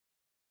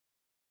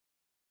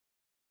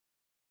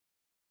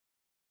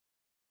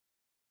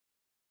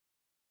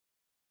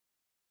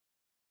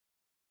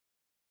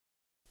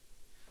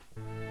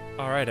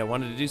Alright, I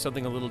wanted to do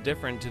something a little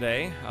different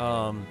today.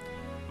 I'm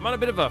on a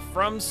bit of a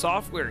From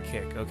Software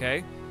kick,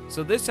 okay?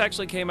 So this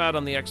actually came out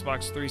on the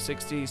Xbox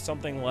 360,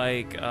 something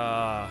like,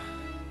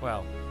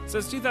 well, it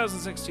says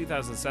 2006,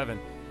 2007.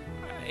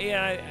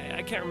 Yeah,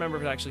 I can't remember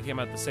if it actually came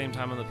out at the same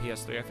time on the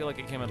PS3. I feel like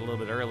it came out a little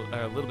bit early,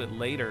 a little bit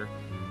later.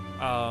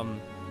 I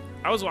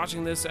was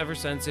watching this ever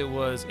since it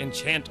was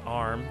Enchanted,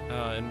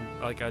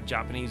 and like a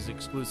Japanese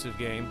exclusive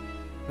game.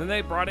 Then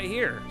they brought it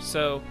here.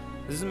 So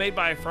this is made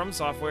by From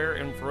Software,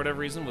 and for whatever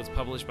reason was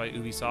published by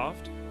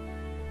Ubisoft.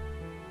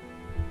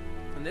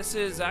 And this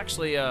is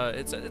actually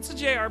it's a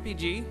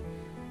JRPG,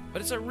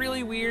 but it's a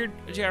really weird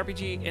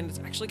JRPG, and it's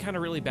actually kind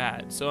of really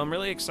bad. So I'm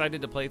really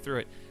excited to play through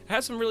it. It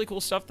has some really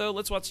cool stuff though.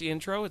 Let's watch the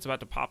intro. It's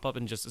about to pop up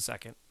in just a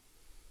second.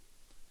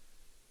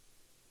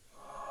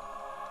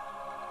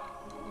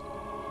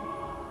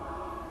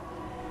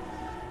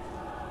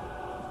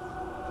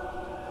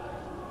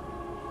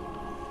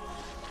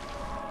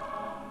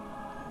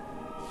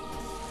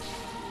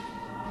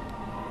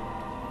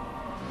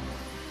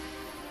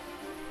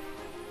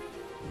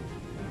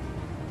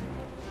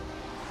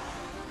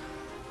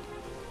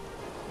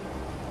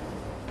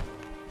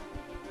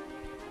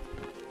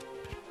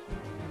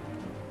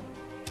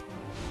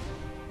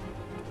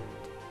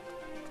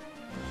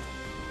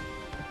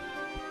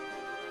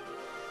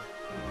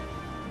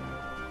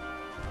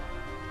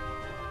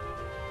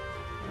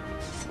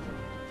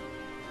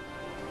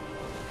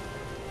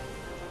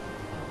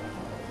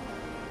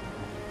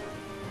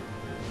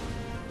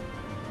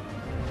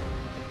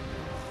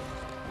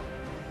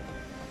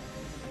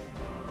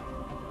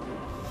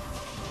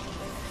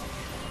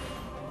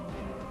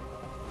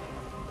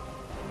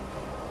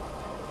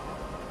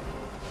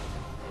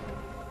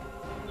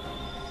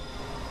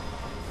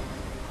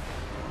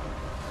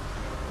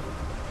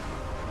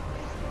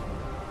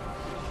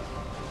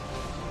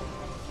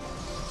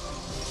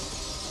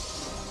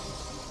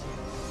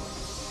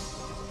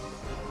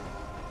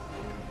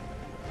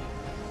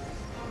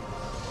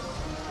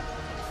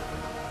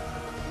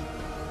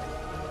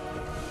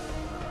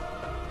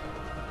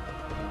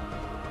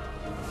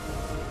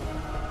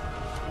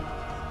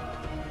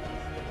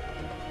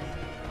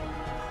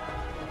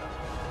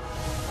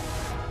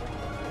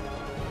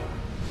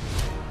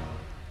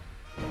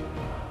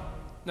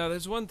 Now,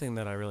 there's one thing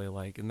that I really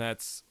like, and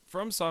that's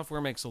From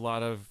Software makes a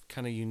lot of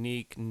kind of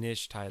unique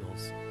niche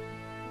titles.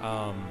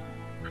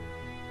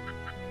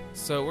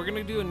 So we're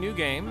gonna do a new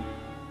game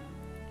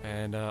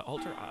and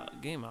alter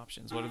game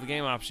options. What are the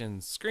game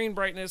options? Screen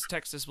brightness,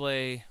 text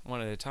display,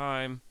 one at a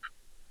time,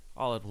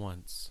 all at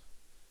once.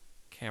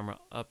 Camera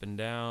up and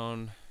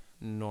down,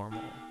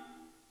 normal.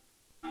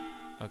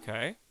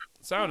 Okay.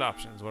 Sound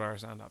options. What are our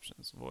sound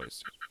options?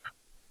 Voice.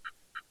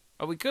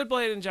 We could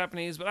play it in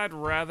Japanese, but I'd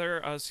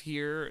rather us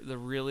hear the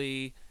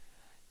really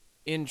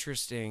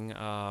interesting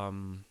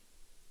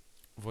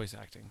voice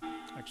acting,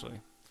 actually.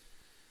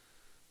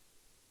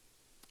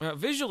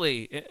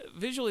 Visually,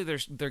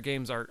 their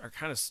games are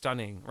kind of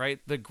stunning, right?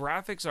 The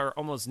graphics are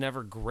almost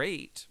never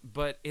great,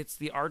 but it's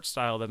the art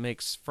style that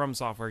makes From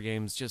Software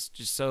games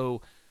just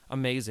so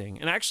amazing.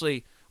 And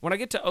actually, when I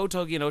get to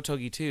Otogi and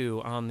Otogi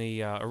 2 on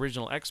the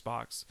original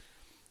Xbox,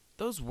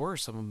 those were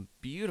some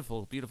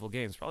beautiful, beautiful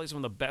games. Probably some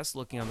of the best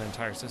looking on the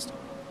entire system.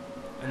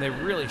 And they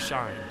really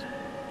shined.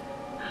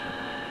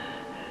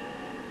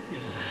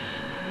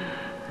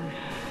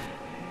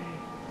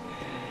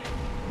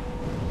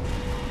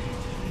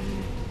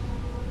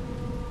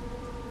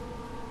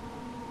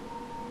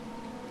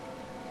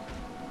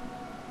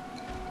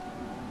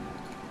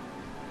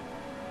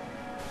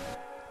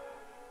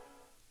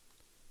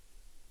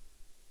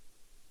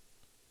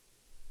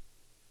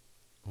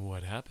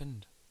 What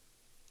happened?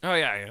 Oh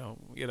yeah, you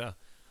get a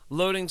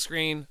loading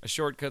screen, a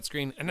shortcut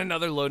screen, and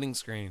another loading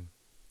screen.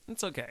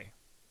 It's okay.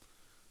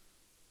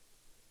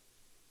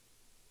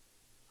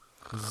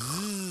 All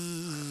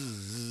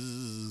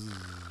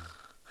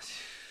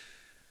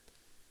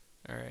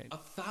right.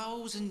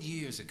 1,000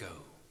 years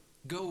ago,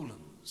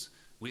 golems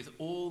with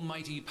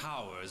almighty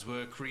powers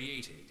were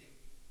created.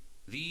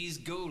 These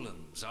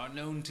golems are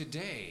known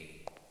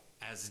today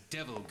as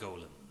devil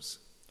golems.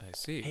 I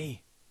see.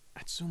 Hey,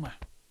 Atsuma,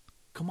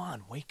 come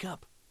on, wake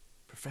up.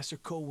 Professor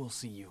Ko will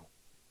see you.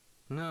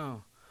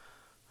 No,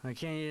 I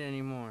can't eat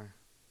anymore.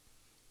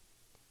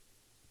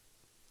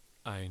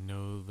 I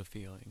know the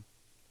feeling.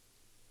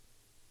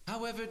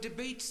 However,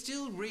 debate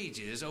still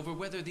rages over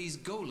whether these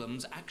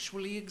golems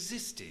actually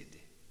existed.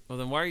 Well,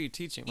 then why are you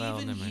teaching? Well,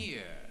 Even never mind.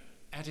 here,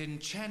 at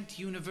Enchanted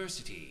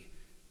University,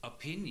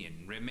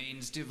 opinion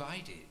remains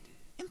divided.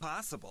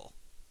 Impossible.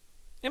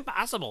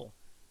 Impossible.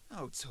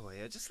 Oh,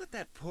 Toya, just let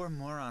that poor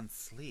moron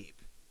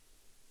sleep.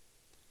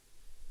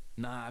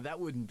 Nah, that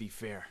wouldn't be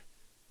fair.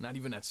 Not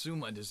even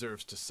Atsuma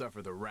deserves to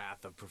suffer the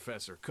wrath of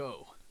Professor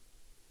Ko.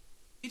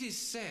 It is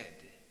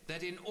said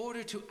that in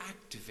order to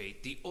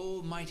activate the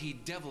almighty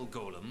devil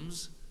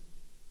golems,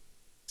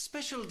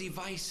 special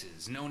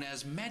devices known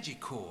as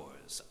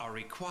magicores are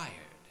required.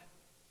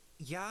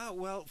 Yeah,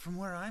 well, from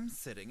where I'm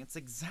sitting, it's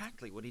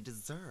exactly what he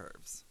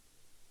deserves.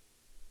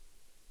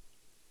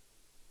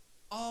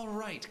 All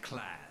right,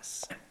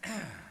 class.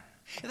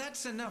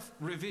 That's enough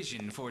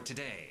revision for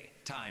today.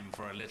 Time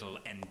for a little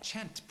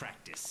enchant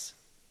practice.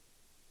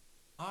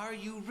 Are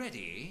you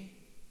ready,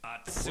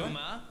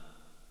 Atsuma?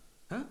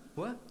 Huh?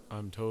 What?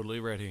 I'm totally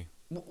ready.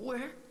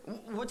 Where?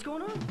 What's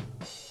going on?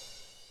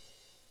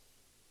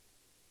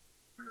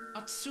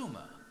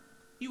 Atsuma,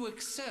 you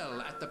excel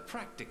at the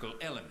practical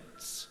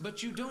elements,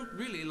 but you don't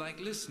really like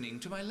listening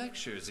to my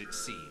lectures, it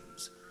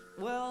seems.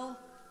 Well,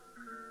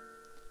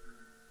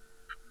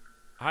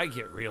 I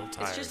get real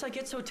tired. it's just I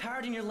get so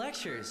tired in your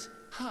lectures.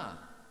 Huh.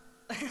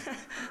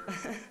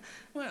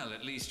 Well,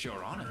 at least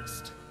you're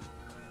honest.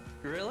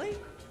 Really?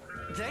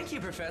 Thank you,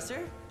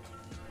 Professor.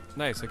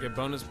 Nice, I get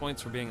bonus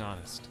points for being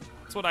honest.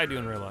 That's what I do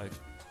in real life.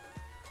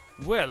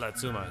 Well,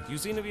 Atsuma, you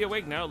seem to be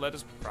awake now. Let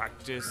us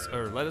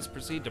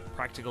proceed to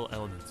practical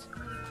elements.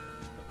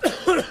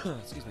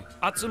 Excuse me.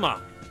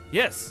 Atsuma,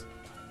 yes.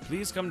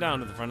 Please come down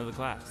to the front of the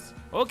class.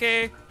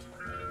 Okay.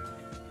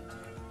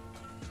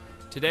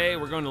 Today,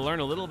 we're going to learn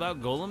a little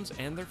about golems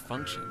and their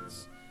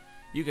functions.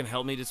 You can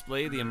help me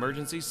display the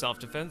emergency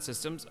self-defense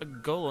systems a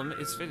golem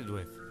is fitted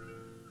with.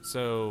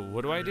 So,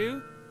 what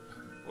do?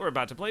 We're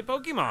about to play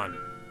Pokemon.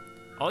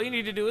 All you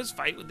need to do is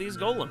fight with these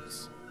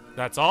golems.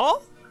 That's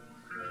all?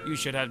 You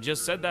should have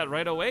just said that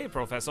right away,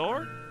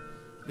 Professor.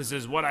 This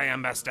is what I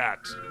am best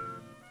at.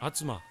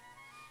 Atsuma,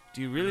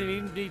 do you really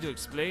need me to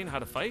explain how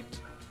to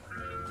fight?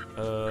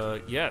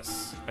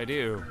 Yes, I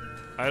do.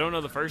 I don't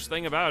know the first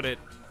thing about it.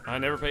 I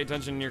never pay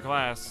attention in your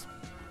class.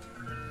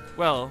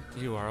 Well,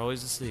 you are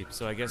always asleep,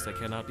 so I guess that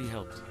cannot be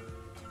helped.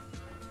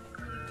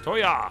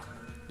 Toya!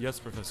 Yes,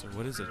 Professor,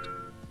 what is it?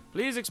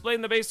 Please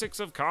explain the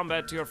basics of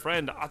combat to your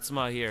friend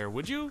Atsuma here,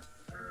 would you?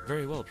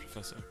 Very well,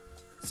 Professor.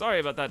 Sorry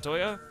about that,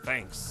 Toya.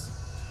 Thanks.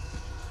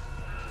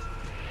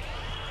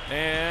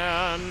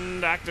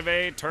 And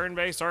activate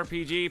turn-based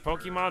RPG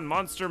Pokemon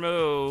Monster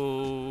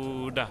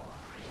Mode.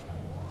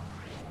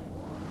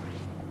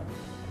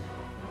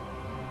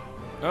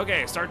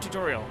 Okay, start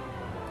tutorial.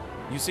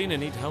 You seem to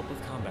need help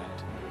with combat.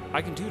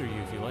 I can tutor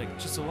you if you like,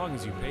 just so long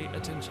as you pay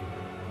attention.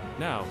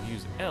 Now,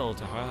 use L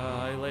to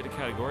highlight a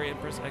category and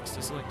press X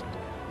to select it.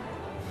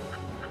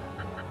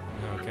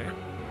 Okay.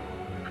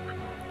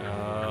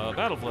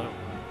 Battle flow.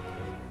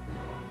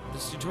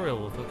 This tutorial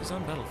will focus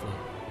on battle flow.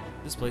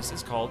 This place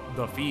is called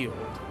the field.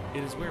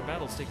 It is where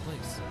battles take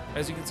place.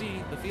 As you can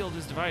see, the field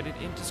is divided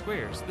into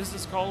squares. This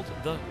is called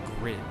the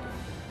grid.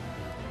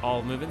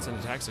 All movements and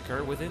attacks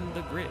occur within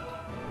the grid.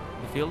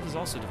 The field is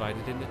also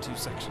divided into two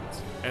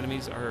sections.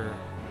 Enemies are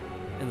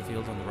in the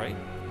field on the right,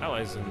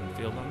 allies in the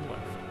field on the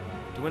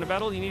left. To win a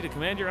battle, you need to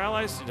command your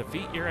allies to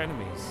defeat your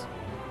enemies.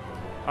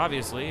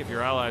 Obviously, if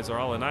your allies are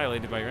all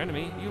annihilated by your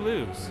enemy, you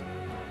lose.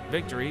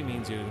 Victory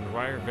means you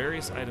acquire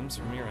various items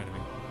from your enemy.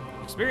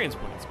 Experience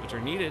points, which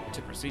are needed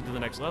to proceed to the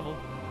next level.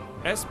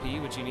 SP,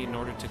 which you need in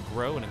order to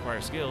grow and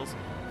acquire skills.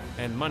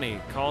 And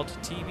money, called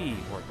TB,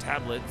 or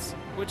tablets,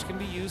 which can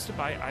be used to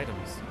buy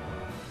items.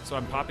 So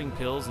I'm popping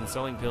pills and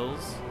selling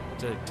pills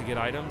to get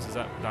items? Is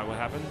that what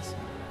happens?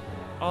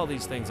 All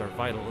these things are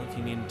vital if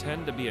you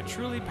intend to be a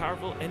truly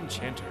powerful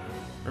enchanter.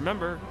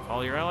 Remember, if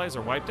all your allies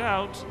are wiped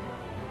out,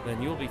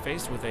 then you will be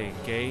faced with a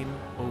game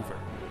over.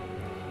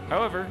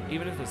 However,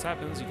 even if this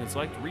happens, you can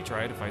select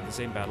retry to fight the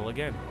same battle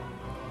again.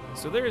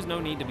 So there is no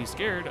need to be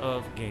scared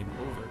of game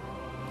over.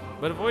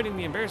 But avoiding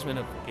the embarrassment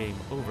of game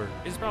over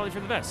is probably for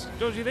the best,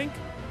 don't you think?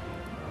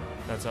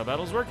 That's how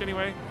battles work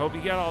anyway. Hope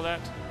you get all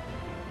that.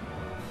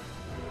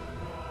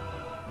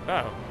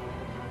 Oh.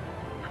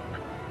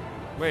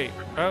 Wait.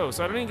 Oh,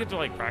 so I don't even get to,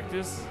 like,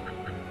 practice?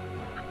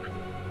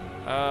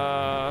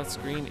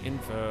 Screen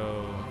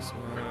info.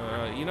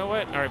 You know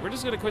what? Alright, we're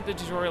just gonna quit the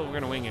tutorial. We're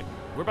gonna wing it.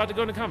 We're about to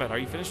go into combat. Are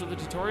you finished with the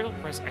tutorial?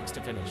 Press X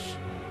to finish.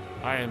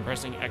 I am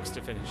pressing X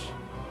to finish.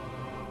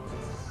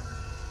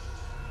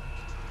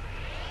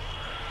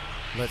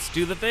 Let's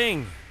do the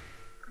thing.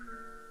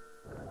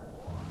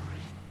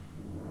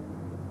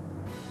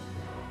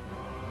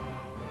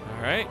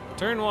 Alright,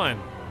 turn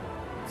one.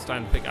 It's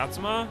time to pick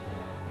Atsuma.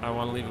 I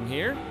want to leave him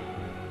here.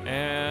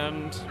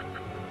 And...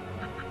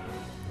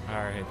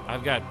 Alright,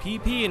 I've got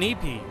PP and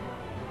EP.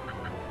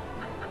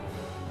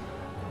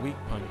 Weak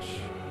punch.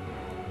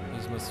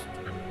 These must...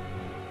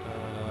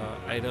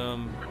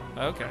 item...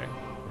 Okay.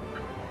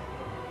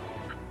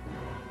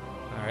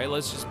 Alright,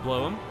 let's just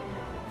blow him.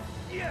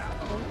 Yeah.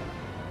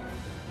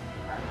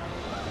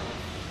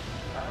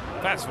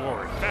 Fast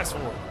forward, fast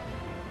forward.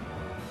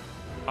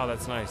 Oh,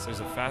 that's nice. There's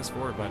a fast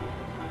forward button.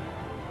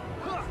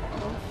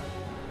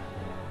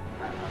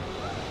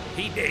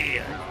 He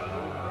dead.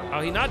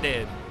 Oh, he not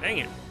dead. Dang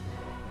it.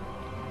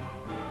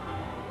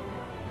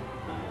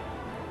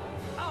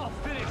 I'll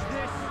finish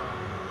this.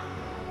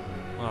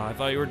 Oh, I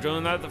thought you were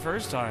doing that the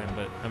first time,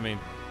 but I mean,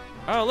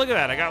 oh, look at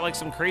that. I got like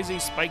some crazy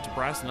spiked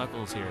brass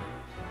knuckles here.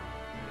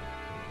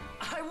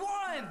 I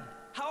won!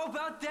 How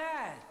about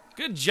that?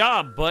 Good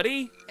job,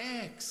 buddy.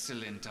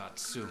 Excellent,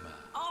 Atsuma.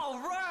 All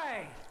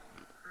right!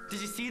 Did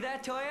you see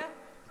that, Toya?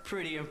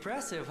 Pretty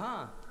impressive,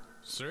 huh?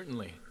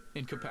 Certainly.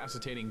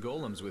 Incapacitating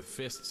golems with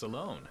fists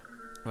alone.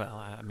 Well,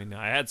 I mean,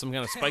 I had some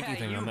kind of spiky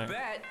thing on there.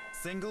 Bet.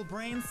 Single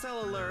brain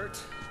cell alert.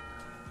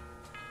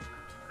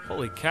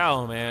 Holy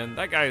cow, man.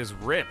 That guy is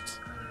ripped.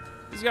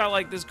 He's got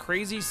like this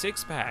crazy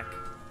six-pack.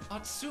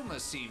 Atsuma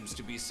seems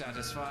to be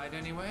satisfied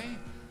anyway.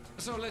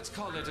 So let's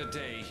call it a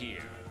day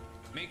here.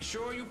 Make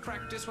sure you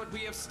practice what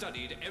we have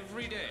studied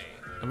every day.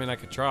 I mean, I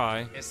could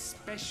try.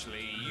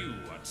 Especially you,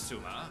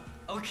 Atsuma.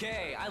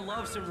 Okay, I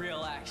love some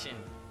real action.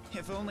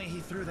 If only he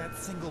threw that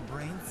single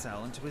brain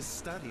cell into his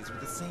studies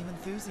with the same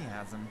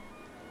enthusiasm.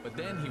 But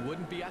then he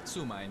wouldn't be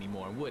Atsuma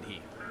anymore, would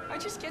he? I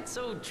just get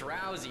so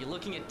drowsy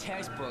looking at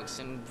textbooks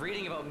and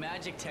reading about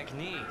magic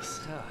techniques.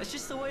 That's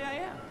just the way I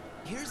am.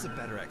 Here's a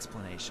better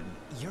explanation.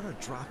 You're a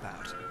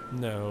dropout.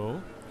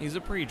 No, he's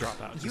a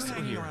pre-dropout. You He's still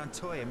hanging here. around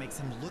Toya makes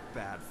him look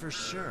bad, for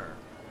sure.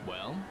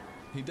 Well,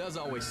 he does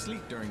always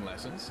sleep during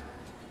lessons.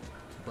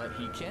 But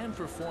he can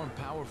perform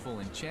powerful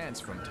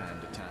enchants from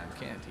time to time,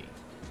 can't he?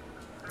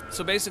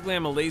 So basically,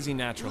 I'm a lazy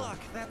natural. Luck,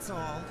 that's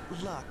all.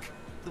 Luck.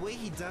 The way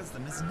he does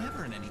them is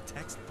never in any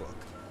textbook.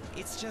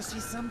 It's just he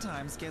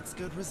sometimes gets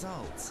good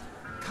results.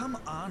 Come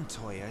on,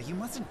 Toya, you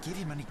mustn't give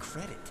him any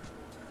credit.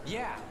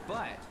 Yeah,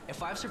 but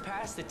if I've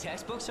surpassed the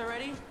textbooks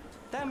already,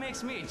 that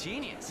makes me a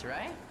genius,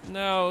 right?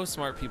 No,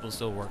 smart people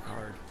still work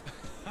hard.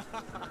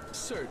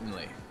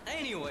 Certainly.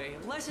 Anyway,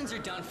 lessons are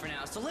done for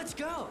now, so let's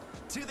go.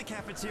 To the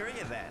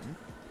cafeteria, then.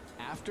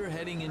 After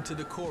heading into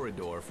the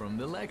corridor from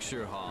the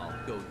lecture hall,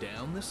 go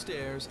down the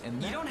stairs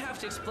and You don't have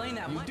to explain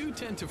that You much. do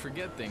tend to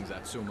forget things,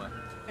 Atsuma.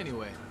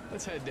 Anyway,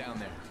 let's head down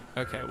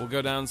there. Okay, we'll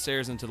go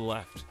downstairs and to the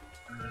left.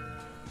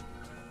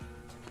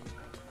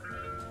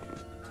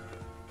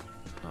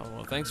 Oh,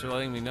 well, thanks for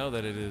letting me know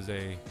that it is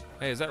a...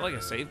 Hey, is that like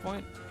a save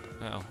point?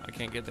 No, I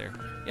can't get there.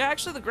 Yeah,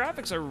 actually, the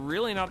graphics are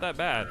really not that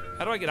bad.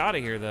 How do I get out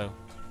of here, though?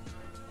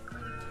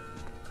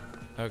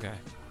 Okay.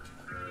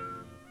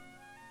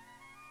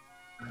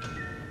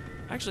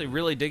 Actually,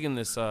 really digging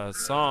this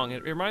song.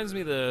 It reminds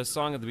me of the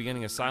song at the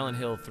beginning of Silent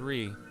Hill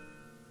 3.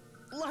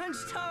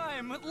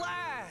 Lunchtime at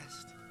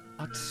last!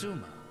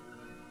 Atsuma,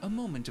 a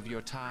moment of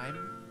your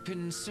time.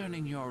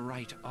 Concerning your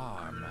right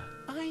arm,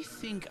 I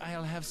think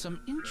I'll have some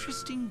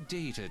interesting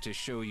data to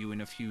show you in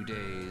a few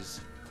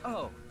days.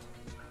 Oh,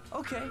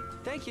 okay,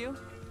 thank you.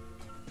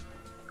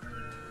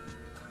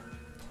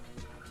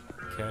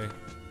 Okay.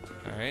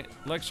 Alright.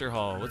 Lecture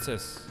hall. What's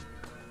this?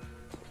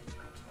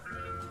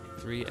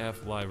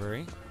 3F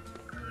library.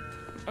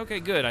 Okay,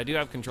 good. I do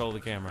have control of the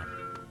camera.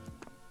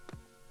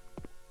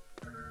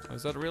 Oh,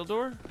 is that a real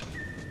door?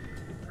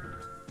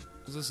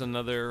 Is this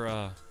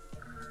another,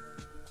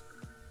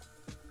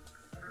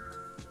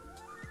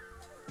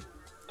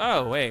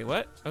 Oh, wait,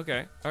 what?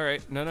 Okay.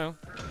 Alright, no.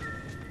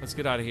 Let's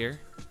get out of here.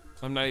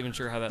 I'm not even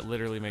sure how that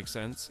literally makes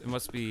sense. It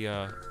must be,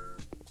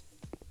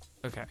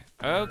 Okay.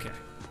 Okay.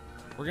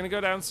 We're gonna go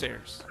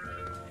downstairs.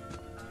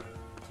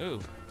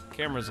 Ooh,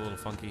 camera's a little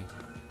funky.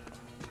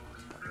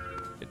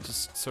 It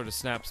just sort of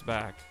snaps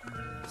back.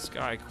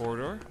 Sky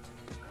corridor.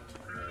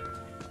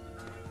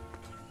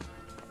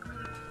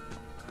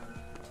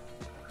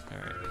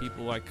 Alright,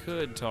 people I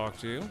could talk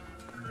to.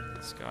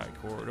 Sky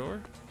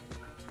corridor.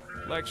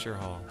 Lecture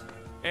hall.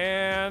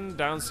 And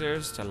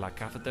downstairs to la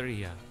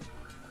cafeteria.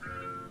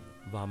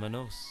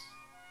 Vámonos.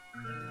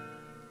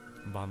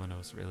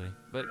 Vámonos, really.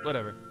 But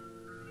whatever.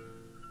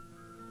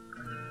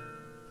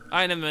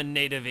 I am a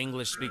native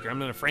English speaker. I'm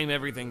gonna frame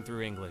everything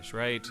through English,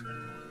 right?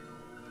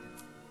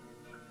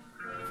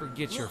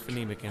 Forget your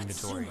phonemic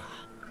inventory.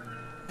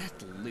 That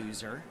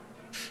loser.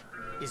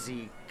 Is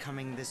he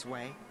coming this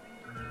way?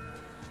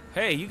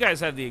 Hey, you guys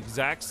have the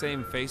exact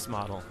same face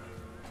model.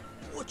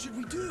 What should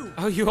we do?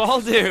 Oh, you all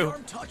If the do.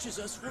 arm touches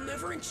us, we'll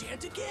never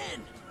enchant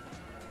again.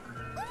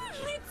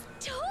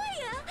 It's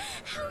Toya!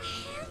 How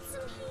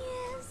handsome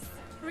he is!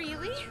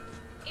 Really?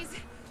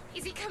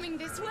 Is he coming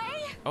this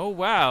way? Oh,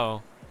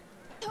 wow.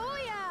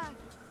 Toya!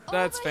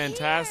 That's over here!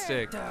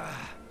 fantastic.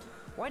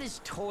 Why does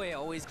Toya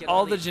always get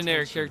All the the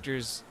generic attention?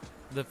 characters,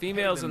 the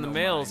females and the no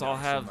males mind, all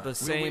have Atsuma. the We'll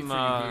same, wait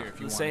for you here if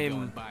you the wanna go same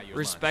and buy your lunch.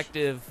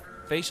 respective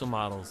facial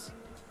models.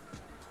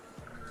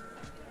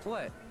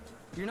 What?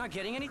 You're not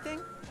getting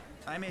anything?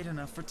 I made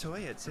enough for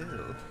Toya,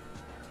 too.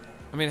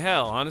 I mean,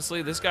 hell,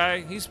 honestly, this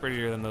guy, he's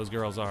prettier than those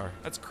girls are.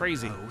 That's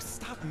crazy. Oh,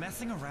 stop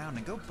messing around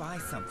and go buy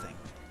something.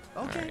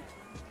 Okay.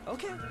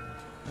 Okay.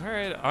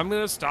 Alright, I'm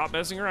gonna stop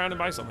messing around and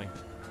buy something.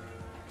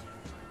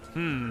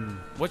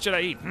 What should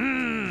I eat?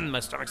 My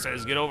stomach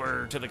says get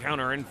over to the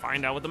counter and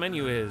find out what the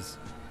menu is.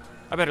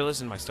 I better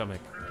listen to my stomach.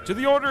 To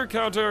the order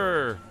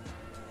counter!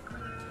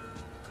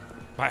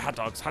 Buy hot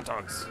dogs, hot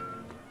dogs.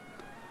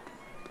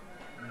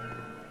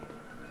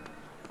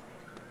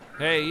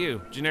 Hey,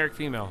 you, generic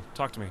female,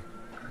 talk to me.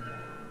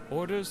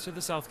 Orders to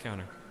the south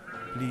counter.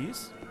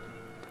 Please?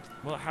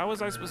 Well, how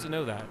was I supposed to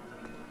know that?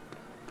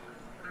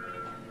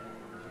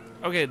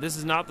 Okay, this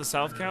is not the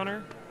south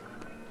counter?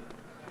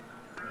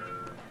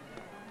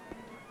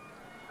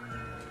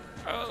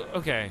 Oh,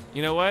 okay.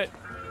 You know what?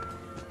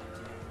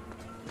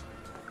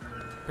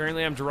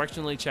 Apparently I'm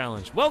directionally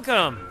challenged.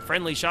 Welcome,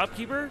 friendly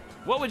shopkeeper.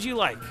 What would you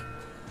like?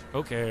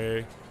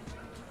 Okay.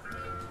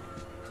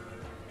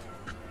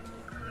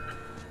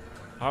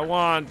 I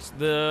want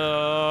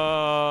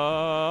the...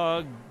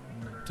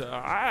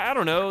 I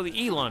don't know,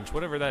 the E-lunch,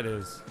 whatever that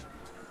is.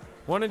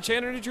 One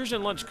Enchanted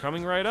Nutrition lunch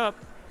coming right up.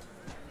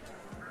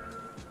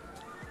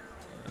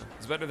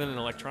 It's better than an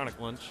electronic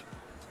lunch.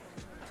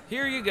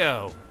 Here you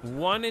go.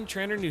 One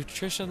Enchanted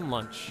Nutrition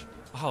lunch.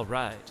 All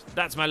right,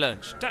 that's my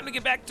lunch. Time to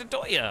get back to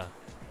Toya.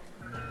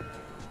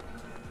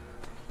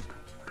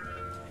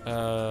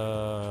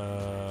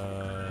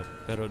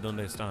 Pero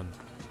donde están?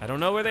 I don't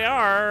know where they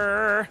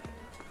are.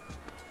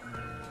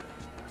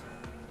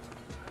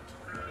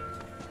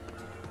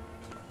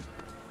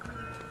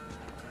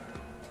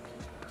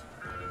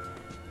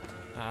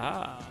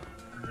 Ah.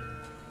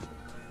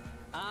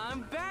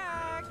 I'm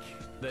back!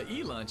 The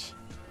E-lunch?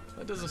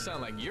 That doesn't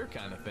sound like your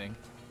kind of thing.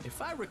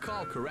 If I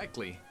recall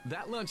correctly,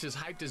 that lunch is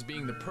hyped as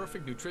being the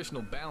perfect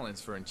nutritional balance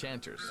for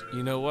enchanters.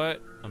 You know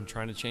what? I'm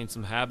trying to change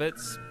some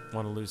habits.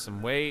 Want to lose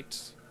some weight.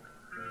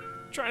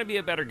 Trying to be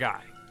a better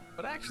guy.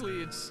 But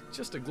actually, it's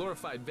just a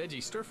glorified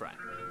veggie stir-fry.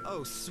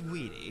 Oh,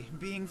 sweetie,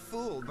 being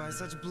fooled by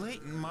such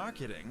blatant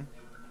marketing.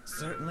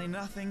 Certainly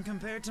nothing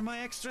compared to my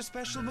extra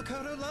special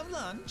Makoto Love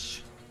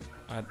Lunch.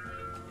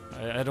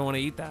 I don't want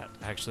to eat that,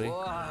 actually.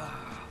 Wow,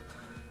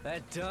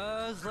 that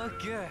does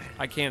look good.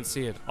 I can't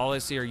see it. All I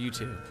see are you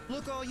two.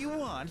 Look all you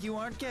want, you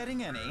aren't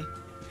getting any.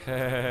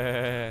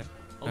 Okay,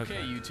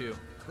 you two,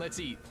 let's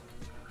eat.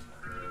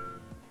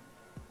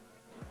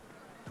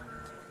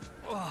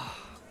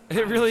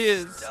 It really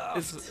is.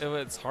 Stuffed.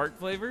 It's heart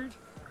flavored.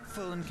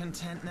 Full and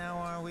content now,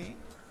 are we?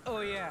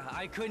 Oh yeah,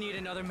 I couldn't eat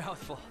another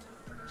mouthful.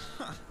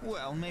 Huh,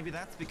 well, maybe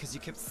that's because you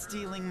kept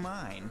stealing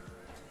mine.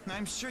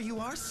 I'm sure you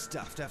are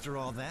stuffed after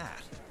all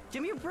that.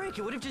 Give me a break,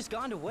 it would have just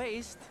gone to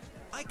waste.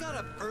 I got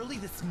up early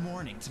this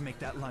morning to make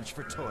that lunch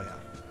for Toya.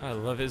 I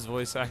love his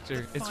voice actor.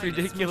 The It's finest,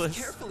 ridiculous. most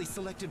carefully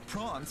selected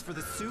prawns for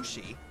the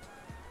sushi.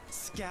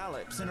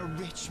 Scallops in a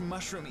rich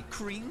mushroomy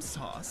cream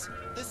sauce.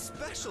 The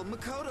special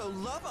Makoto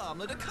love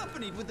omelet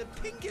accompanied with the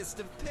pinkest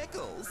of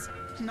pickles.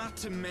 Not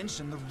to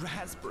mention the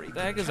raspberry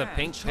The heck is a pecan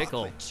pink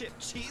pickle? chocolate chip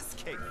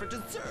cheesecake for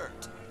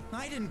dessert.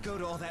 I didn't go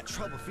to all that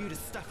trouble for you to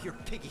stuff your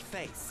piggy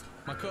face.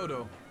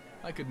 Makoto,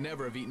 I could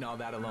never have eaten all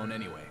that alone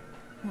anyway.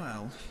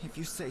 Well, if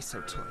you say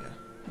so, Toya,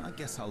 I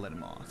guess I'll let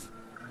him off.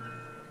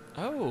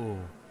 Oh,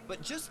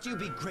 But just you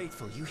be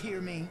grateful, you hear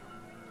me?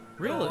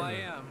 really? Oh, I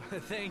am.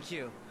 Thank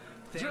you.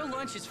 Your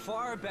lunch is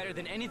far better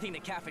than anything the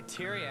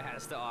cafeteria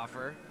has to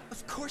offer.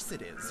 Of course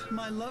it is.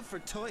 My love for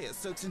Toya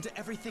soaks into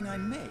everything I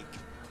make.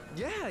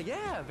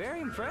 Yeah, very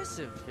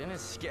impressive in a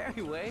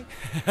scary way.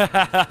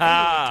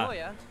 Ah.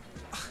 Anyway,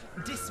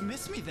 Toya,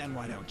 Dismiss me then,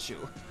 why don't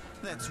you?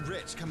 That's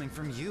rich coming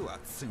from you,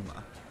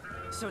 Atsuma.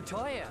 so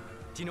Toya,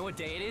 do you know what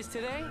day it is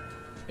today?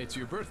 It's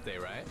your birthday,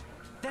 right?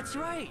 That's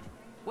right.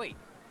 Wait,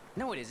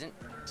 no it isn't.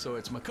 So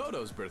it's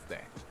Makoto's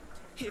birthday.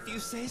 If you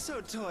say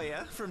so,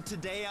 Toya, from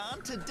today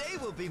on, today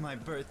will be my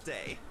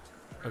birthday.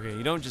 Okay,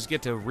 you don't just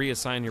get to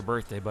reassign your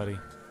birthday, buddy.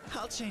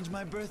 I'll change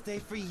my birthday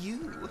for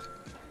you.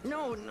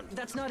 No,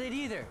 that's not it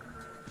either.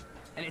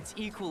 And it's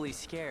equally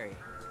scary.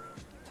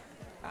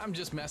 I'm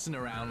just messing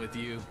around with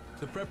you.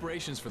 The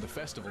preparations for the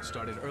festival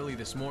started early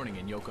this morning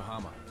in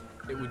Yokohama.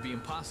 It would be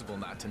impossible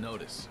not to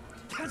notice.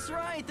 That's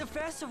right, the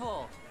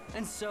festival.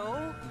 And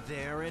so,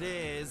 There it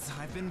is.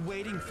 I've been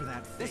waiting for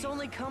that thing. this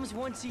only comes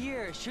once a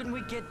year. Shouldn't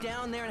we get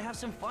down there and have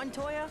some fun,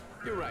 Toya?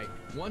 You're right.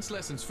 Once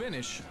lessons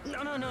finish,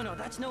 No,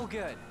 that's no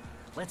good.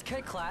 Let's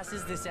cut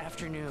classes this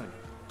afternoon.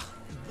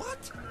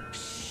 What?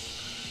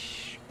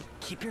 Shh.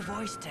 Keep your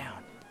voice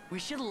down. We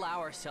should allow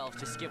ourselves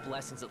to skip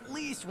lessons at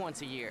least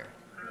once a year.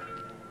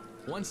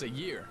 once a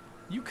year.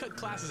 You cut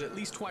classes at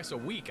least twice a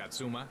week,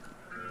 Atsuma.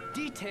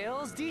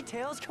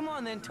 Details. Come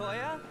on then,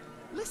 Toya.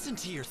 Listen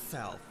to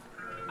yourself.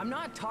 I'm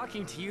not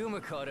talking to you,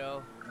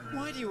 Makoto.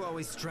 Why do you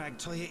always drag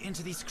Toya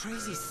into these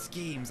crazy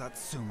schemes,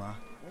 Atsuma?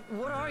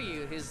 What are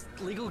you, his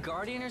legal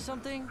guardian or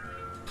something?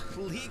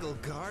 Legal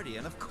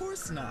guardian? Of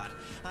course not.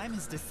 I'm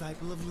his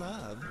disciple of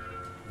love.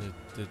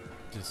 The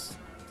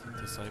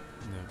disciple.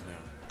 No.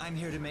 I'm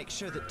here to make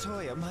sure that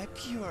Toya, my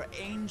pure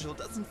angel,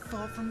 doesn't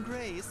fall from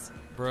grace.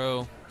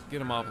 Bro,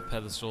 get him off a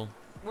pedestal.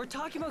 We're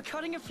talking about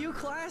cutting a few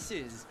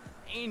classes.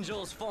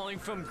 Angels falling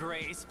from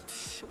grace.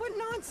 Psh, what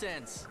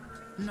nonsense.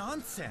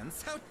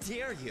 Nonsense! How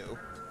dare you?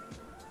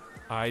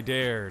 I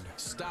dared.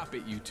 Stop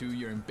it, you two.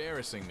 You're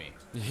embarrassing me.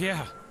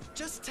 Yeah.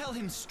 Just tell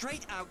him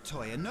straight out,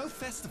 Toya. No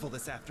festival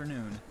this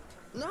afternoon.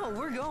 No,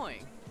 we're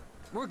going.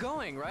 We're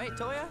going, right,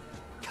 Toya?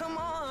 Come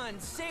on,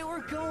 say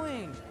we're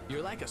going.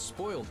 You're like a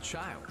spoiled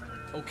child.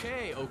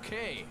 Okay.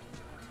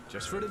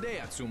 Just for today,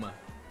 Atsuma.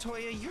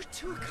 Toya, you're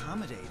too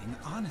accommodating,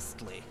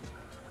 honestly.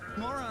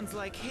 Morons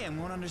like him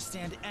won't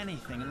understand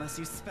anything unless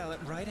you spell it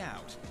right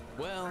out.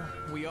 Well,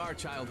 we are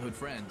childhood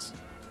friends.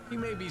 He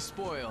may be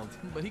spoiled,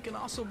 but he can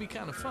also be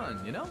kind of fun,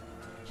 you know?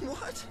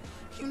 What?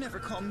 You never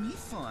call me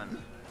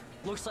fun.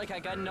 Looks like I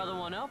got another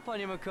one up on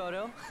you,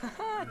 Makoto.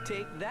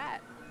 Take that.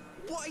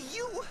 Why,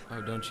 you?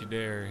 Oh, don't you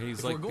dare. He's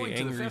If like we're going the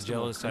to the angry,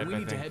 festival, jealous type, we I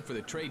need to think. head for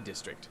the trade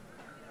district.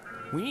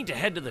 We need to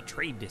head to the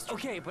trade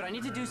district. Okay, but I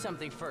need to do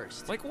something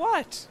first. Like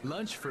what?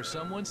 Lunch for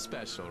someone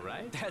special,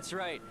 right? That's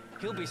right.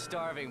 He'll be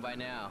starving by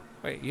now.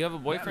 Wait, you have a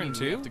That boyfriend means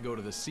we too? have to go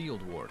to the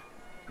sealed ward.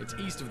 It's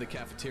east of the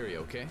cafeteria,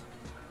 okay?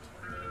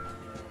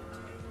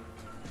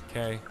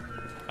 Okay.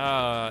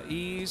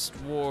 East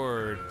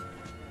Ward.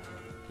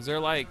 Is there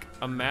like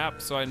a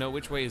map so I know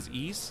which way is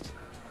east?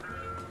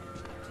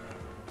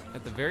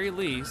 At the very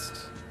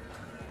least.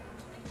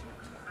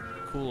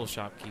 Cool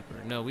shopkeeper.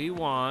 No, we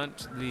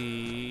want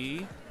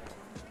the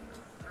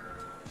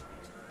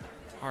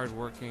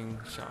hardworking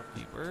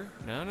shopkeeper.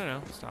 No, no,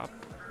 no. Stop.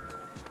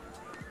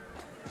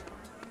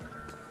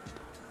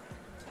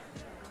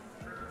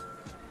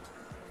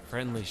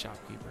 Friendly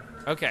shopkeeper.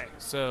 Okay,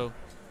 so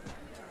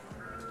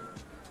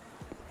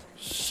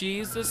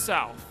she's the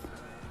south.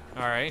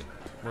 All right.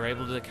 We're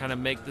able to kind of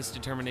make this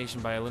determination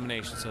by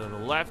elimination. So the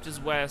left is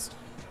west,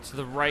 to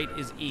the right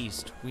is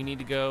east. We need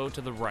to go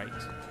to the right.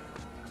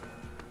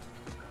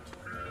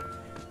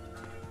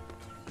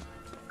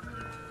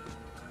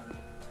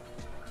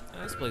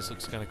 This place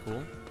looks kind of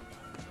cool.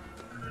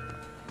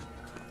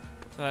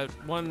 That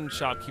one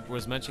shopkeeper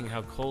was mentioning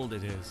how cold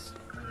it is.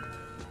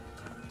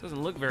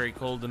 Doesn't look very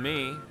cold to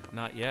me.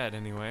 Not yet,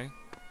 anyway.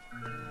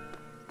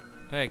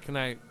 Hey, can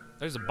I...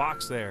 There's a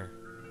box there.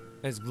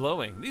 It's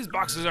glowing. These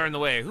boxes are in the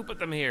way. Who put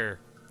them here?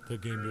 The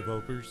game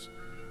developers.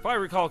 If I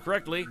recall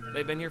correctly,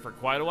 they've been here for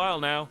quite a while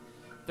now.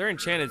 They're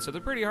enchanted, so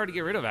they're pretty hard to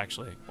get rid of,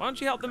 actually. Why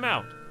don't you help them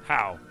out?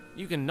 How?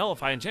 You can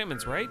nullify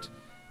enchantments, right?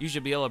 You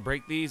should be able to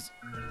break these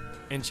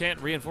enchant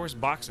reinforced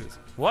boxes.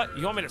 What?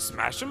 You want me to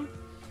smash them?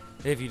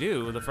 If you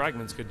do, the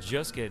fragments could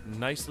just get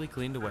nicely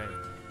cleaned away.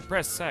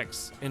 Press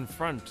X in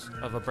front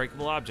of a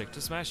breakable object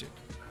to smash it.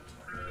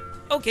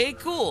 Okay,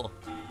 cool.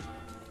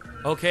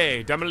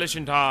 Okay,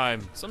 demolition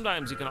time.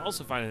 Sometimes you can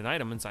also find an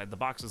item inside the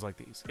boxes like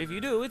these. If you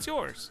do, it's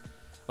yours.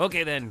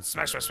 Okay then,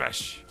 smash, smash,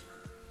 smash.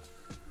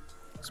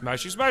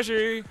 Smashy,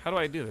 smashy. How do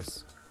I do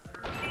this?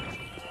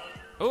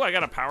 Oh, I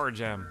got a power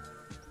gem.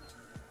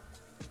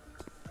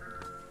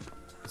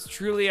 It's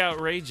truly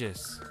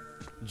outrageous.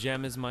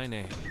 Gem is my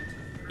name.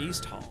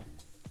 East Hall.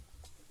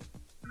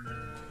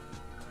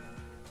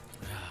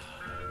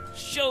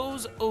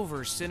 Show's over,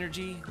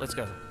 Synergy. Let's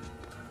go.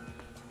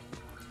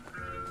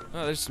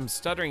 Oh, there's some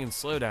stuttering and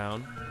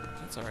slowdown.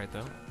 That's all right,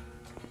 though.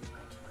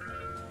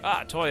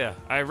 Ah, Toya,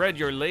 I read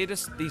your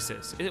latest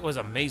thesis. It was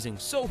amazing.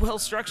 So well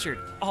structured.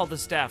 All the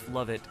staff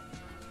love it.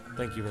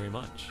 Thank you very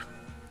much.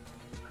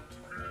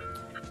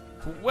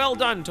 Well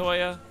done,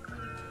 Toya.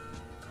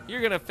 You're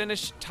going to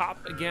finish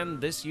top again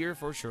this year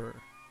for sure.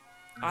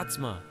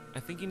 Atsuma, I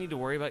think you need to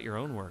worry about your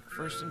own work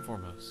first and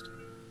foremost.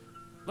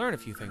 Learn a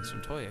few things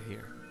from Toya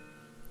here.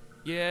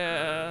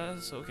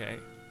 Yes, okay.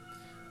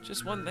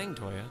 Just one thing,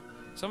 Toya.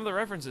 Some of the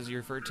references you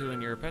referred to in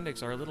your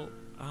appendix are a little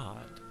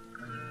odd.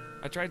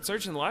 I tried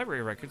searching the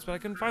library records, but I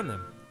couldn't find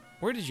them.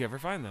 Where did you ever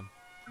find them?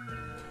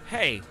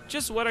 Hey,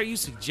 just what are you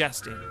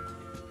suggesting?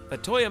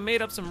 That Toya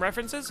made up some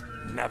references?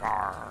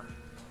 Never.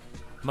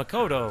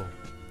 Makoto,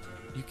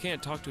 you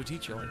can't talk to a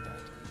teacher like that.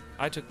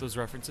 I took those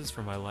references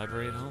from my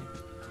library at home.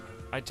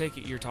 I take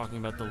it you're talking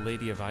about the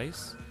Lady of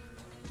Ice?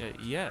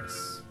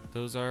 Yes,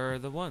 those are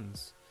the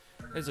ones.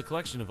 There's a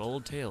collection of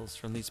old tales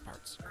from these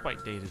parts,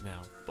 quite dated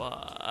now,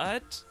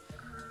 but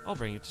I'll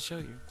bring it to show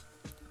you.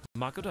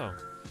 Makoto.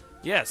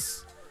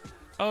 Yes.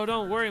 Oh,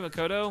 don't worry,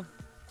 Makoto.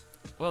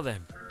 Well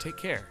then, take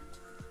care.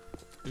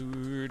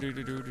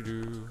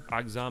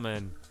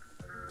 Examen.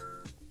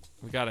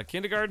 We got a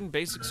kindergarten,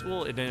 basic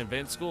school, and an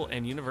advanced school,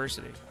 and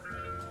university.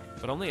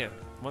 But only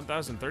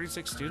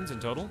 1,036 students in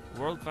total.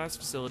 World-class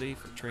facility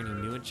for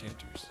training new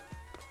enchanters.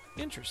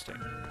 Interesting.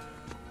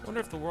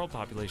 Wonder if the world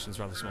population is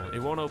rather small. It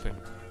won't open.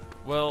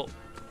 Well,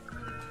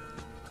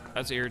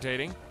 that's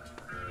irritating.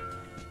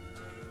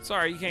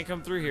 Sorry, you can't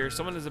come through here.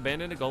 Someone has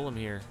abandoned a golem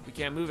here. We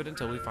can't move it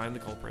until we find the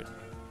culprit.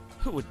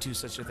 Who would do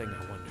such a thing, I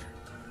wonder?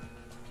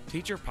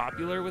 Teacher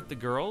popular with the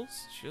girls?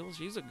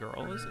 She's a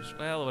girl, isn't she?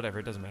 Well, whatever,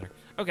 it doesn't matter.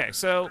 Okay,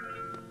 so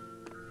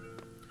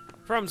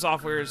From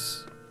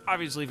Software's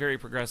obviously very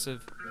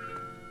progressive.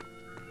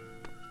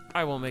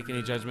 I won't make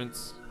any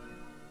judgments.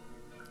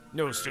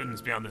 No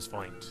students beyond this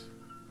point.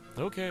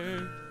 Okay.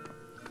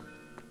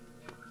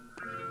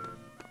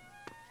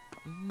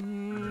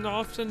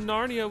 Off to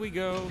Narnia we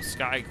go.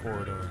 Sky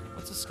Corridor.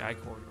 What's a Sky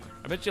Corridor?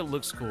 I bet you it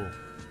looks cool.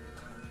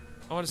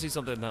 I want to see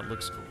something that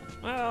looks cool.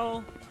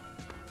 Well,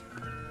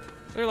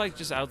 they're like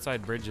just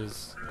outside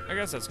bridges. I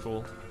guess that's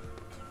cool.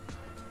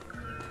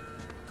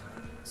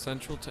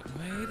 Central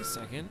wait a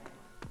second.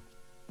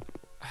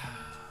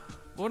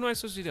 What am I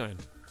supposed to be doing?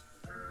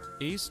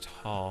 East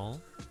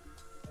Hall.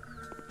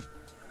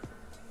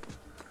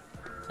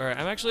 Alright,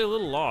 I'm actually a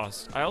little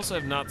lost. I also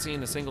have not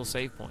seen a single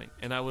save point,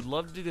 and I would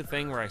love to do the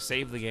thing where I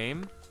save the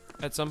game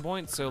at some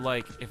point, so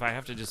like, if I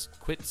have to just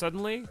quit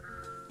suddenly,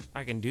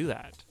 I can do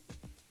that.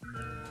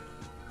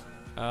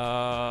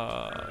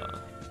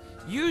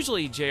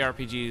 Usually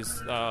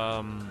JRPGs,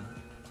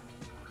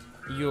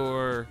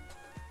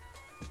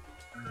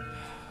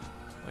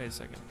 wait a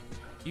second.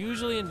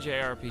 Usually in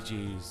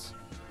JRPGs,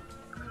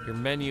 your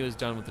menu is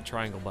done with the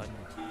triangle button.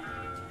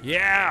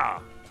 Yeah!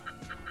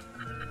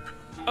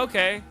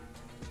 Okay.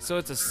 So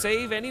it's a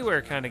save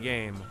anywhere kind of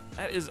game.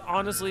 That is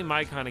honestly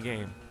my kind of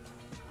game.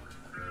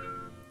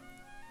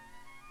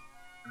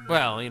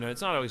 Well, you know,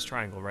 it's not always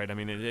triangle, right? I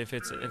mean, if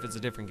it's a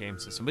different game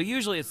system, but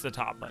usually it's the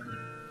top button.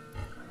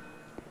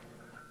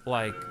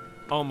 Like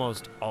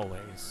almost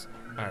always.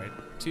 All right,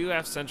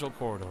 2F Central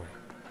Corridor.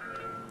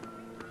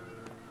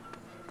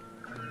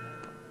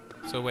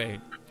 So wait,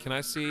 can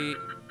I see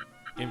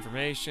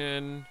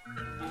information,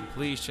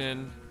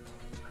 completion,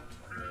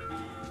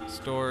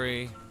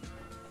 story,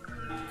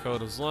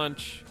 Kota's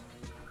lunch,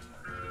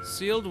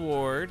 sealed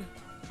ward,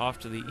 off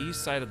to the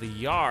east side of the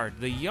yard.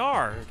 The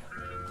yard?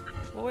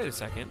 Well, wait a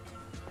second.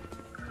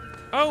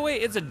 Oh,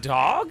 wait, it's a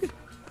dog?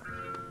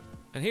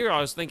 And here I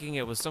was thinking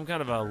it was some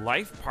kind of a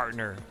life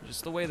partner,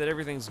 just the way that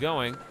everything's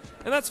going.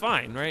 And that's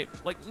fine, right?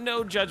 Like,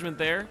 no judgment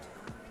there.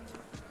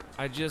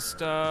 I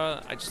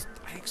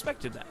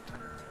expected that.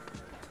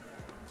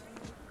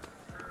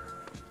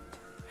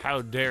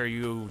 How dare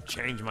you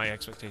change my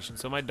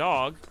expectations? So my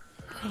dog,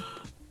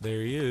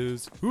 there he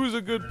is. Who's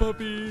a good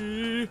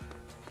puppy?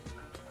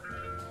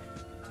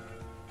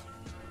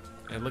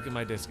 And look at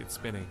my disc, it's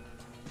spinning.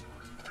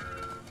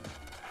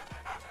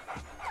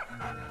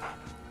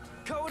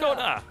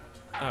 Coda!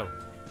 Oh.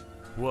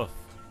 Woof.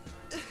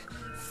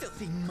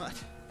 Filthy mutt.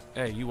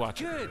 Hey, you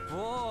watch it. Good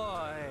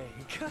boy.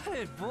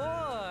 Good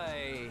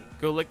boy.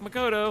 Go lick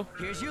Makoto.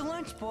 Here's your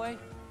lunch, boy.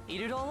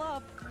 Eat it all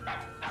up.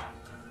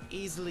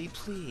 Easily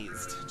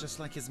pleased, just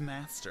like his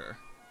master.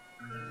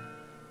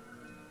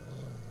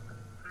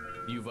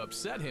 You've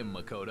upset him,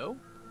 Makoto.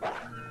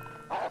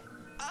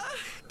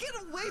 Get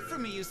away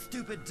from me, you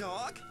stupid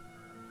dog!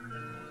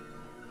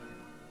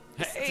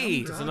 Hey,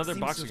 it's another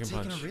boxer can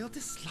taken punch. a real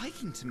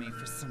disliking to me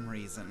for some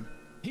reason.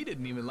 He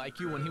didn't even like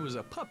you when he was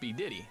a puppy,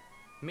 did he?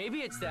 Maybe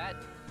it's that,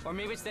 or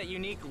maybe it's that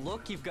unique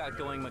look you've got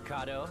going,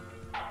 Mikado.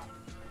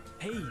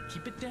 Hey,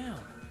 keep it down.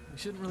 We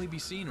shouldn't really be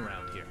seen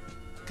around here.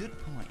 Good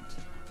point.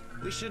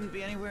 We shouldn't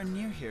be anywhere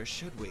near here,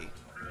 should we?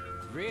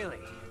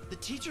 Really? The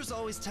teachers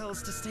always tell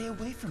us to stay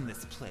away from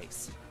this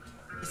place.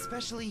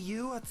 Especially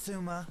you,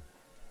 Atsuma.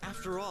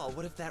 After all,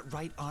 what if that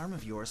right arm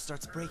of yours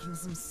starts breaking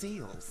some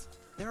seals?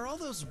 There are all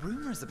those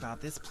rumors about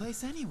this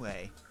place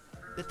anyway.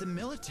 That the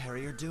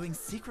military are doing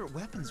secret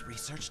weapons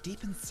research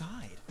deep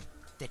inside.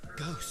 That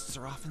ghosts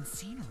are often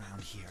seen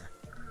around here.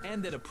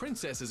 And that a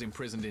princess is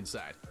imprisoned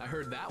inside. I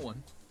heard that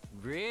one.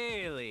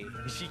 Really?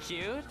 Is she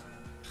cute?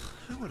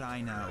 How would I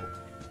know?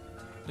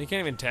 You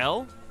can't even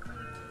tell?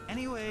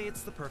 Anyway,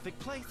 it's the perfect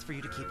place for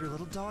you to keep your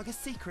little dog a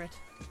secret.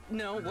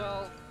 No,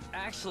 well,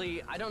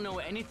 actually, I don't know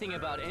anything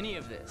about any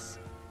of this.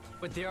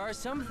 But there are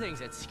some things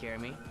that scare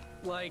me.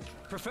 Like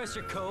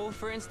Professor Ko,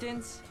 for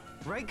instance.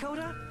 Right,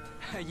 Koda?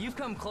 You've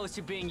come close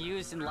to being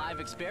used in live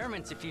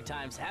experiments a few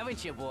times,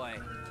 haven't you, boy?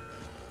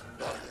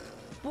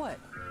 What?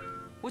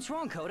 What's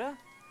wrong, Koda?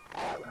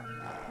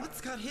 What's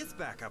got his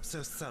back up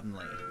so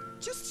suddenly?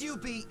 Just you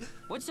be...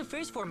 What's the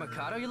face for,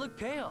 Mikado? You look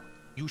pale.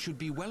 You should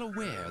be well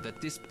aware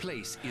that this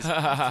place is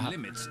off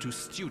limits to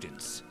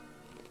students.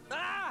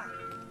 Ah!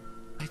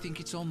 I think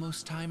it's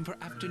almost time for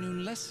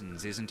afternoon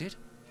lessons, isn't it?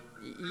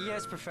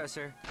 Yes,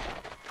 Professor.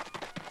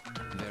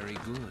 Very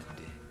good.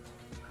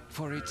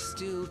 For it's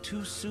still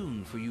too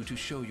soon for you to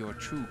show your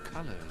true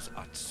colors,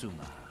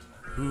 Atsuma.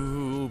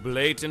 Ooh,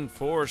 blatant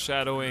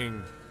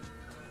foreshadowing.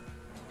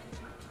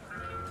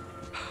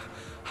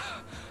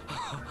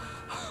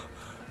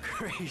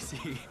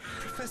 Crazy.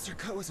 Professor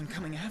Ko isn't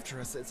coming after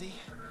us, is he?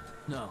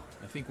 No,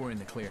 I think we're in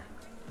the clear.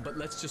 But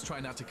let's just try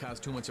not to cause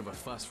too much of a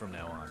fuss from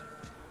now on.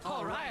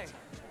 All right.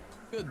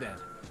 Good then.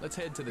 Let's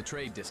head to the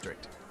trade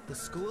district. The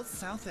school's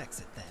south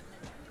exit, then.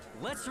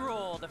 Let's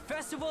roll. The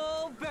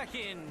festival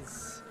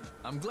beckons.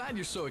 I'm glad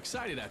you're so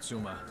excited,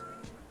 Atsuma.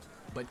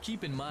 But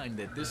keep in mind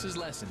that this is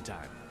lesson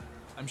time.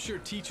 I'm sure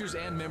teachers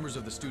and members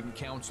of the student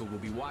council will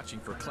be watching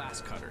for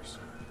class cutters.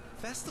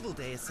 Festival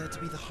Day is said to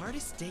be the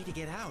hardest day to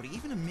get out,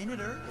 even a minute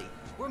early.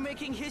 We're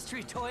making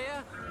history,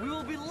 Toya. We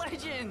will be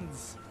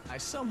legends. I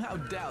somehow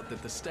doubt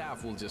that the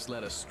staff will just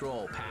let us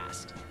stroll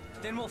past.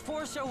 Then we'll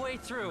force our way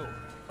through.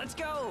 Let's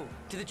go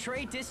to the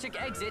trade district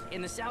exit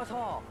in the South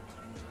Hall.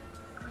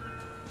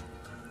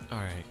 All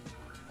right.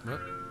 Well,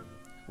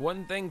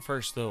 one thing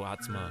first, though,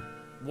 Atsuma.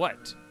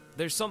 What?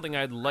 There's something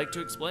I'd like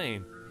to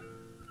explain.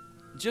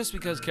 Just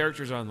because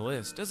characters are on the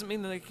list doesn't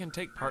mean that they can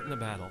take part in the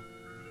battle.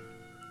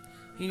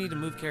 You need to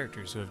move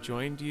characters who have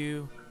joined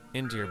you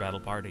into your battle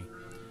party.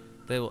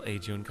 They will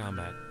aid you in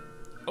combat.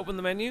 Open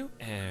the menu,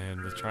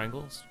 and with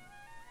triangles...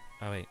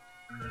 Oh, wait.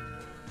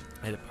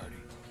 Edit party.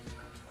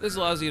 This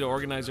allows you to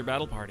organize your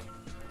battle party.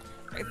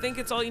 I think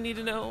it's all you need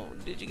to know.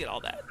 Did you get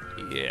all that?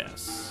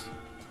 Yes.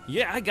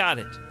 Yeah, I got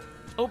it.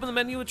 Open the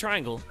menu with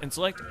triangle and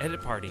select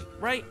edit party.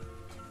 Right?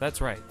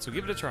 That's right. So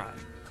give it a try.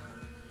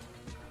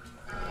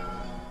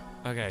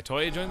 Okay,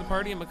 Toya joined the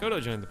party and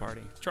Makoto joined the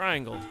party.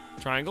 Triangle.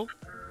 Triangle.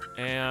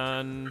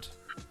 And...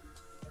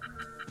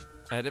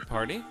 edit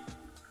party.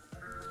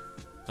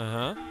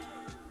 Uh-huh.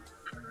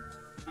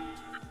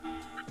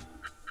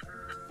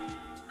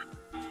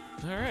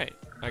 Alright.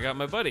 I got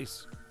my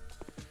buddies.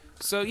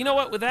 So, you know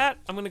what? With that,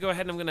 I'm going to go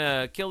ahead and I'm going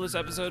to kill this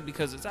episode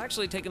because it's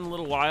actually taken a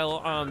little while.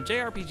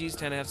 JRPGs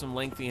tend to have some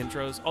lengthy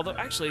intros, although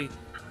actually,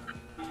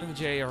 in the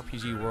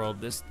JRPG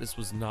world, this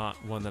was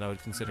not one that I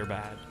would consider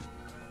bad.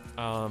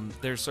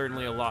 There's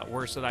certainly a lot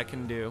worse that I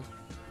can do.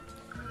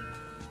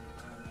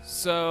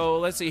 So,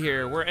 let's see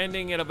here. We're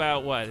ending at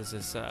about, what is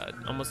this,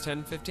 almost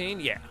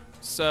 10:15? Yeah.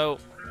 So,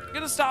 I'm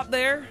going to stop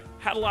there.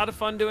 Had a lot of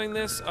fun doing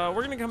this. We're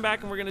going to come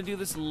back and we're going to do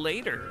this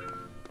later.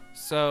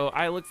 So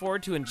I look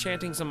forward to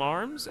enchanting some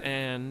arms,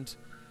 and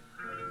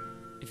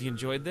if you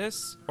enjoyed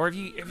this, or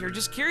if you're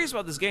just curious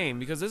about this game,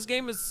 because this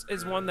game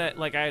is one that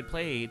like I had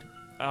played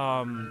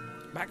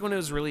back when it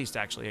was released,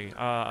 actually,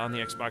 on the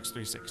Xbox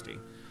 360.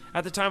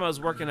 At the time, I was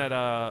working at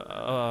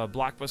a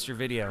Blockbuster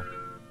Video,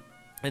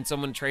 and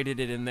someone traded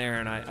it in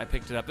there, and I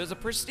picked it up. It was a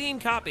pristine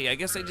copy. I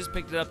guess they just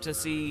picked it up to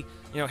see,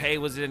 you know, hey,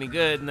 was it any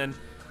good? And then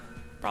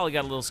probably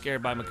got a little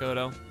scared by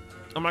Makoto.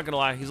 I'm not gonna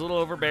lie, he's a little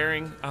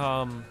overbearing.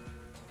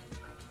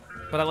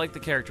 But I like the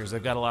characters.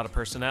 They've got a lot of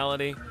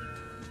personality.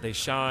 They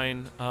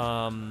shine.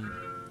 And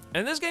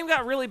this game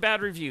got really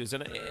bad reviews,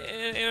 and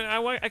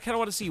I kind of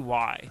want to see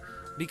why,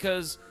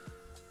 because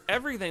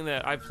everything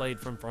that I've played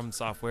from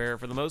Software,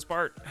 for the most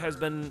part, has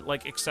been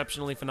like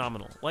exceptionally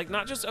phenomenal. Like,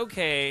 not just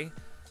okay,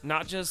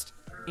 not just,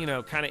 you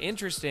know, kind of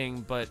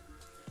interesting, but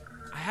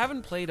I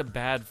haven't played a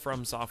bad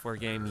From Software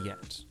game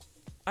yet.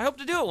 I hope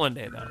to do it one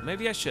day, though.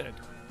 Maybe I should.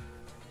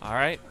 All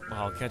right.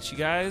 Well, I'll catch you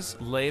guys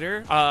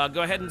later.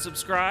 Go ahead and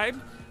subscribe.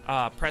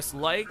 Press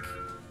like.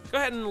 Go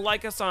ahead and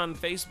like us on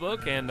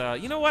Facebook,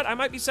 and you know what? I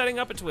might be setting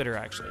up a Twitter.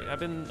 Actually, I've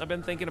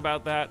been thinking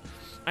about that.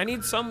 I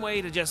need some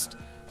way to just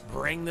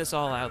bring this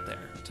all out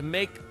there, to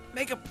make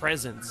a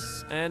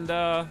presence, and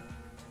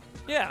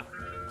yeah.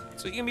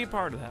 So you can be a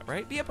part of that,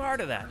 right? Be a part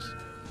of that.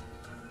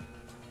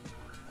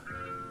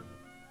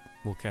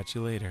 We'll catch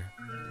you later.